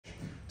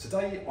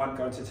Today I'm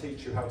going to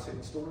teach you how to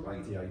install a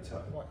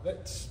radiator. Right,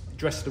 let's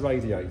dress the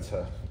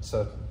radiator.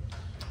 So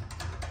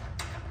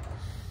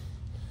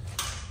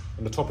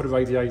on the top of the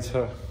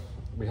radiator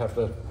we have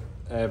the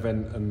air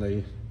vent and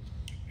the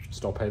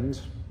stop end.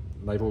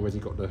 They've already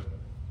got the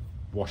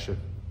washer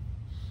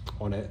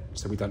on it,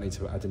 so we don't need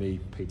to add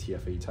any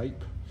PTFE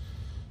tape.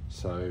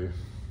 So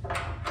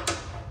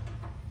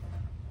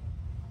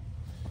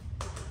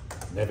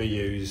never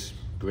use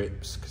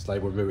grips because they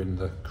will ruin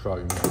the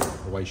chrome.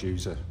 Always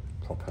use a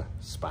proper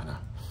spanner.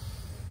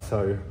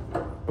 So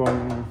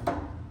boom.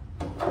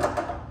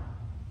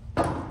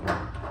 Right,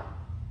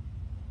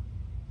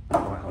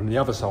 on the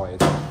other side,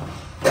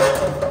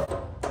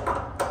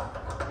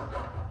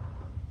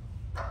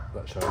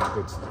 that's showing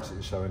good,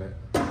 it's showing it.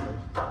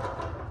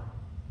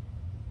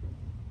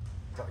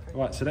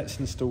 Right, so let's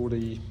install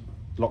the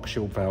lock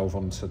shield valve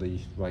onto the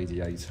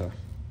radiator.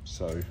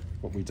 So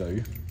what we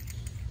do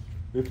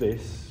with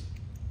this,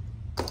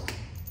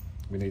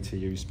 we need to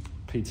use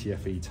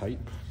PTFE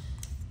tape.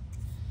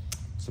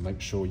 So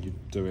make sure you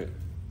do it,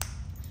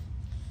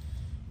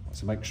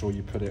 so make sure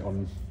you put it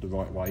on the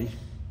right way.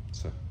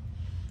 So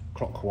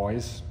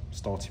clockwise,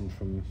 starting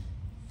from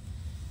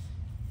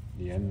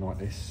the end like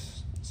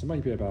this. So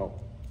maybe about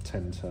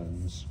 10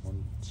 turns.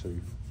 1,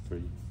 2,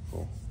 3,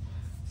 4,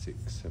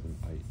 6, 7,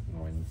 8,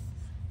 9,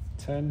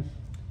 10.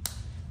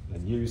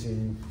 Then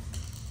using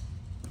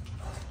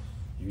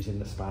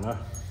the spanner,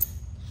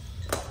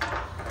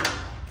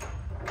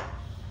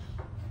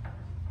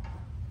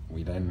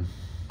 we then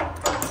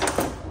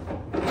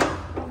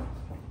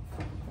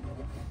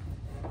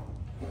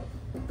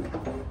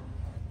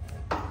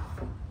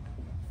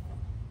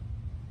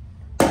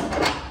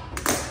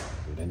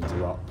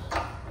do up.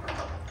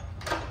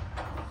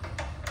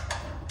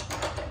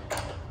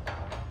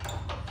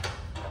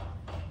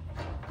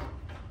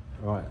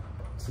 Right,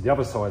 so the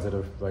other side of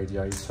the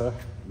radiator,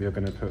 we are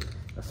going to put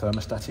a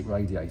thermostatic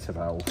radiator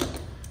valve.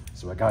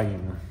 So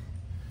again,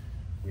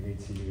 we need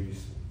to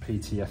use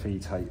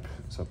PTFE tape.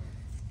 So,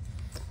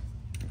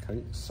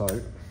 okay, so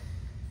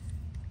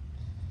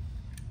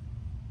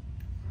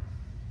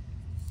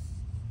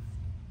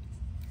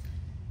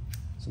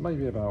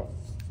maybe about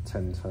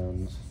 10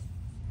 turns.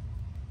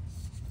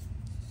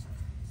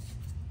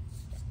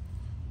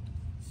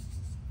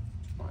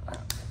 Like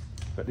that.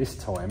 But this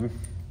time,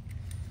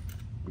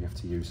 we have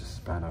to use a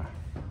spanner.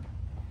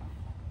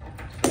 So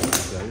what we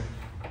do,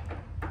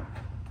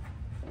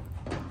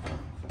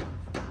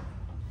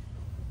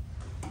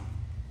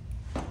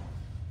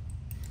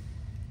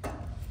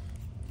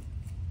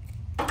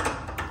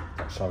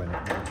 that's showing it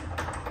now.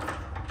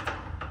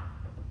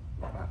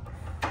 Like that.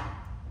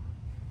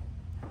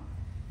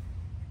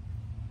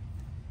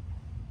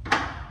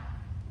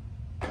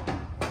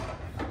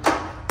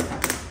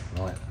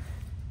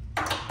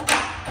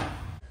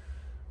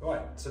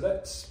 Right, so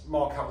let's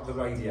mark out the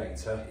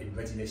radiator in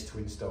readiness to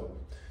install.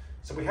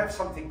 So we have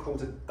something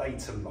called a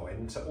datum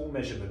line, so all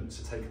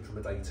measurements are taken from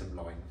a datum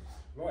line.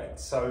 Right,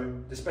 so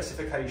the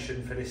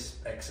specification for this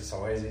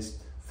exercise is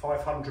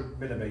 500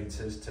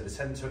 millimetres to the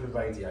centre of the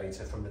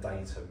radiator from the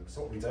datum.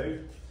 So what we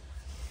do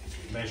is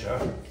we measure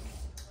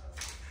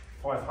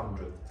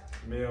 500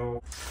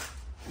 mil,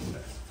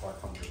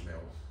 500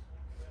 mil,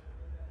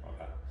 like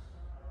that.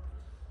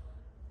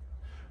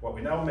 Well,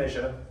 we now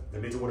measure the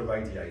middle of the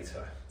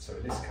radiator. So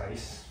in this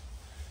case,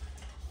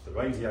 the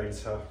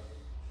radiator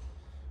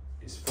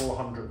is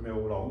 400 mil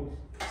long.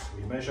 So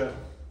we measure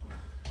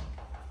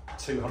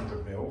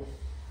 200 mil,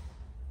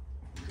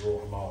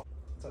 draw a mark.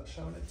 Is that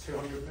showing it?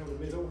 200 mil the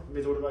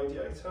middle of the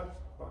radiator,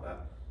 like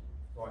that.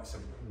 Right, so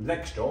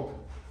next job,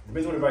 the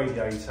middle of the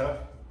radiator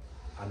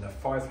and the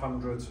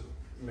 500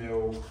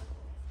 mil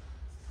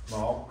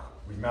mark,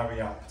 we marry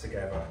up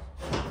together.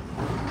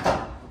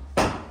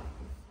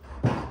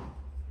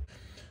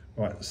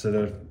 Right, so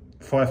the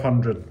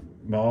 500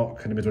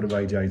 mark and the middle of the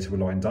radiator were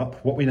lined up.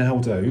 What we now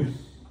do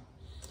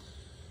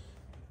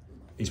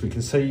is we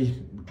can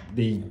see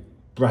the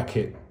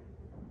bracket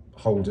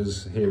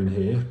holders here and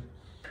here.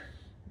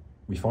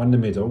 We find the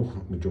middle,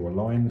 we draw a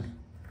line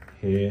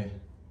here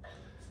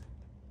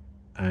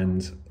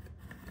and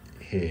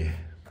here.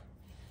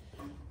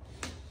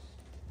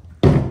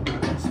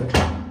 That's it.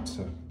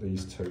 So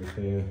these two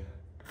here.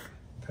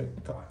 Okay,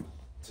 got it.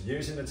 So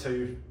using the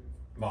two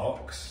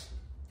marks,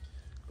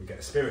 we get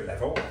a spirit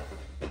level,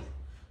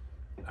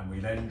 and we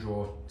then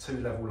draw two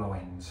level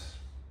lines,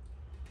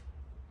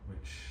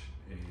 which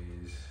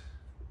is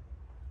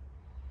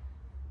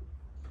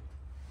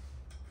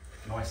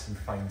nice and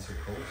faint, of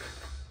course.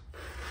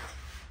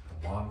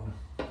 1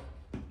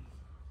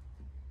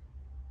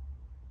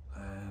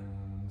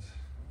 and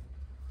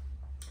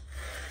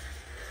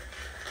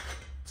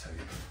 2.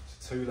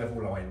 So 2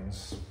 level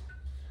lines.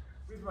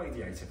 With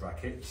radiator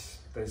brackets,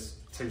 there's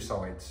 2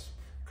 sides.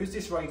 Because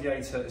this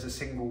radiator is a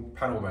single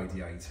panel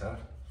radiator,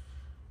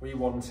 we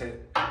want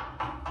it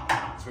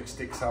so it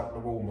sticks out the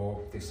wall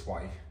more this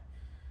way.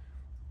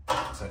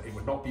 So it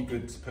would not be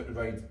good to put the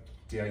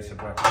radiator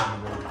bracket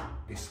on the wall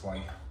this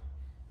way.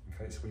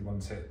 Okay, so we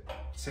want it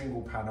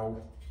single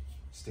panel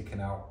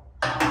sticking out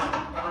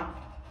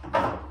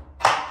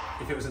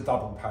it was a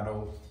double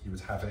panel, you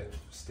would have it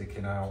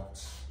sticking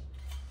out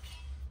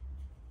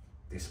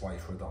this way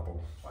for a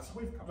double. Right, so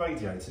with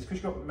radiators,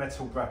 because you've got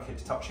metal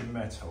brackets touching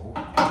metal,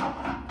 they're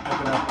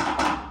going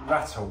to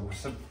rattle.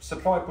 So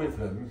supplied with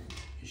them,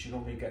 you should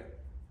normally get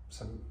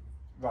some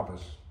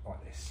rubbers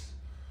like this.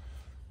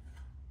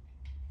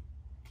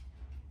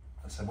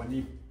 And so when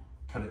you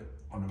put it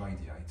on a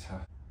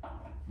radiator,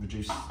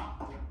 reduce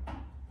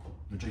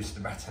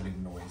the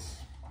rattling noise.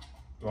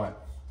 Right,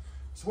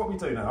 so what we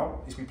do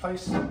now is we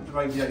place the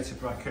radiator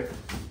bracket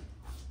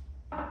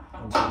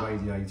onto the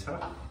radiator,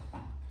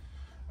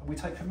 and we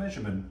take a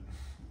measurement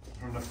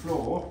from the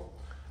floor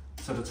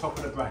to the top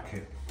of the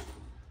bracket.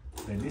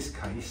 In this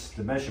case,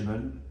 the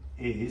measurement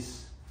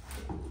is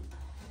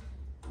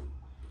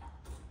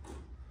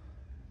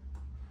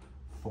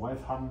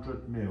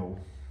 500 mil.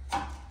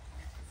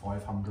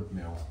 500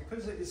 mil.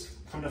 Because it is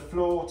from the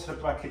floor to the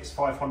bracket's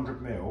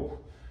 500 mil,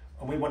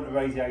 and we want the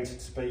radiator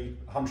to be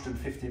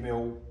 150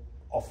 mil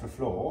off the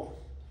floor,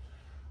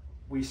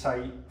 we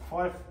say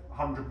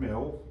 500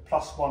 mil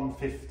plus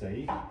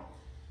 150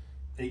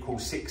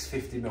 equals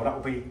 650 mil. That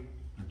will be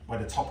where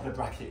the top of the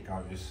bracket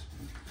goes.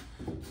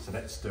 So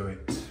let's do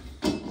it.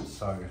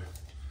 So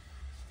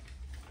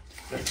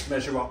let's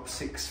measure up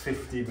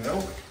 650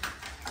 mil,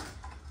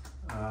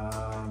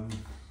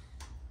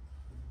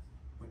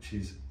 which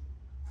is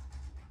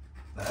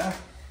there.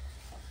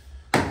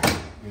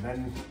 We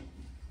then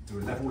do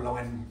a level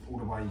line all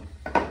the way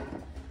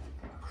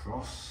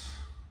across,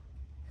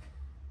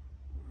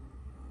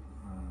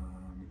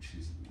 which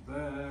is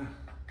there.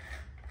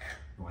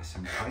 Nice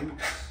and faint,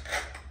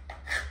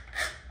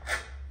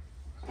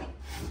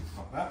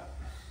 like that.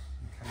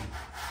 Okay,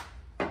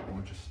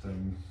 we'll just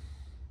reinvent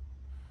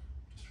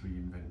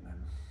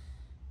them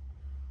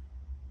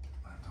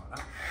like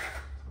that.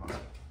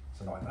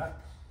 So like that.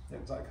 Yeah,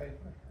 is that okay?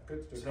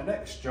 Good. So the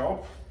next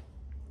job,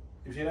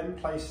 if you then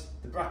place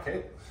the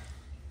bracket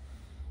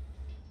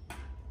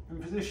in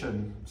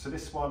position, so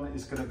this one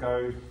is going to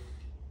go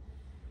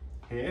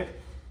here,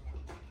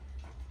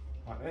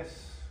 like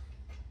this.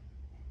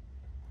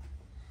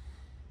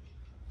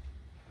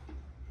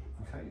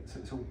 Okay, so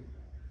it's all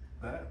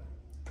there.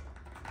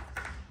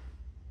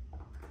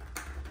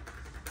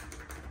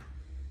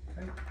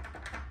 Okay,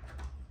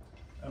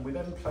 and we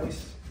then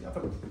place the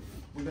other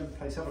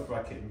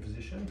bracket in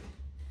position,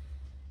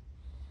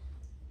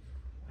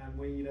 and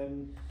we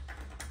then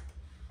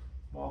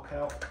mark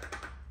out.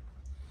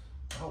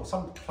 Oh,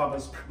 some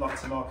plumbers like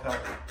to mark out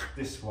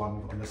this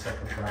one on the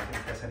second bracket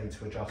in case they need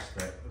to adjust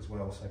it as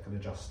well, so they can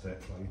adjust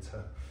it later.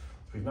 So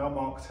we've now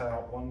marked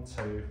out 1,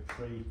 2,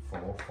 3,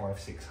 4, 5,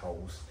 6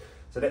 holes.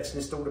 So let's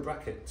install the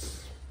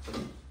brackets.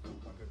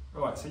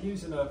 Right, so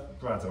using a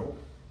bradawl,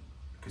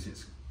 because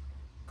it's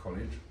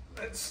college,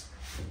 let's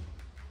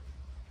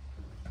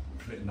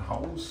put it in the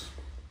holes.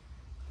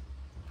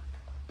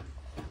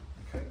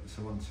 Okay,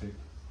 so 1, 2.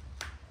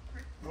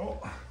 Oh.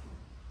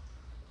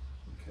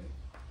 Okay.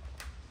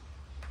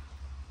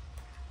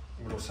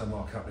 We'll also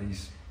mark up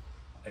these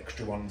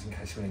extra ones in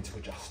case we need to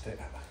adjust it.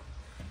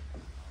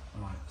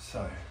 Right,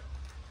 so.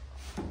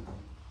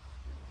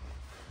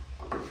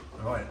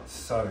 Right,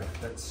 so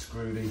let's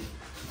screw the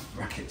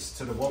brackets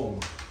to the wall.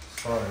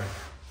 So,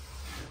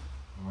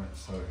 right,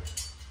 so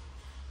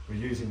we're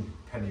using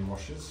penny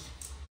washers.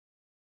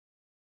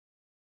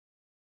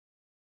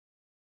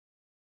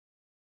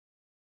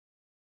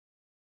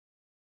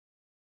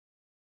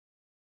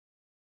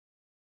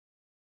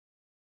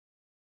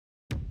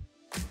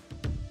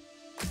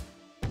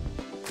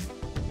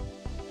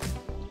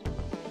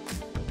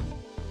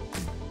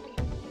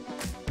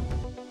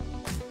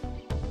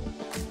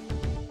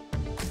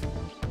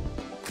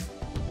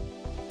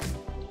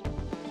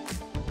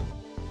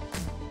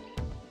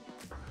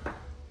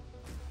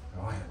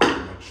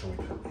 Sure we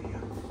put the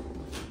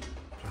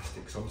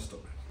plastics on, stop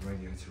the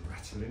radiator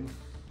rattling.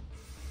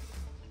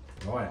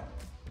 Right,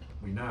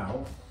 we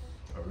now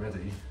are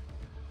ready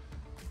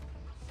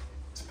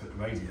to put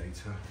the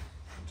radiator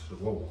onto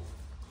the wall.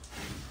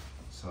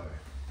 So,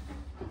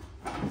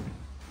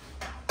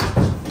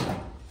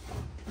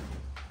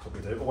 what we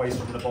do, always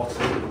from the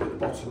bottom, put the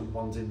bottom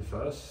ones in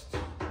first.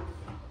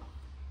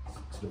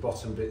 So the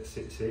bottom bit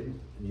sits in,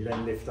 and you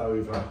then lift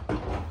over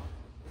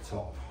the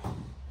top.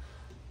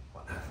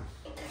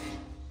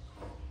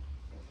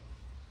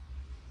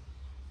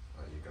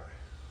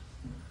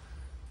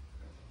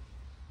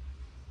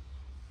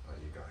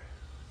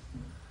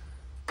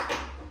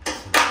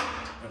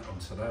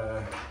 Onto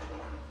there,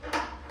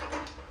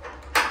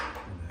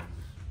 and then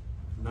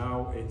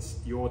now it's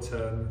your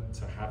turn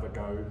to have a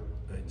go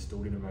at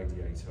installing a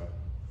radiator.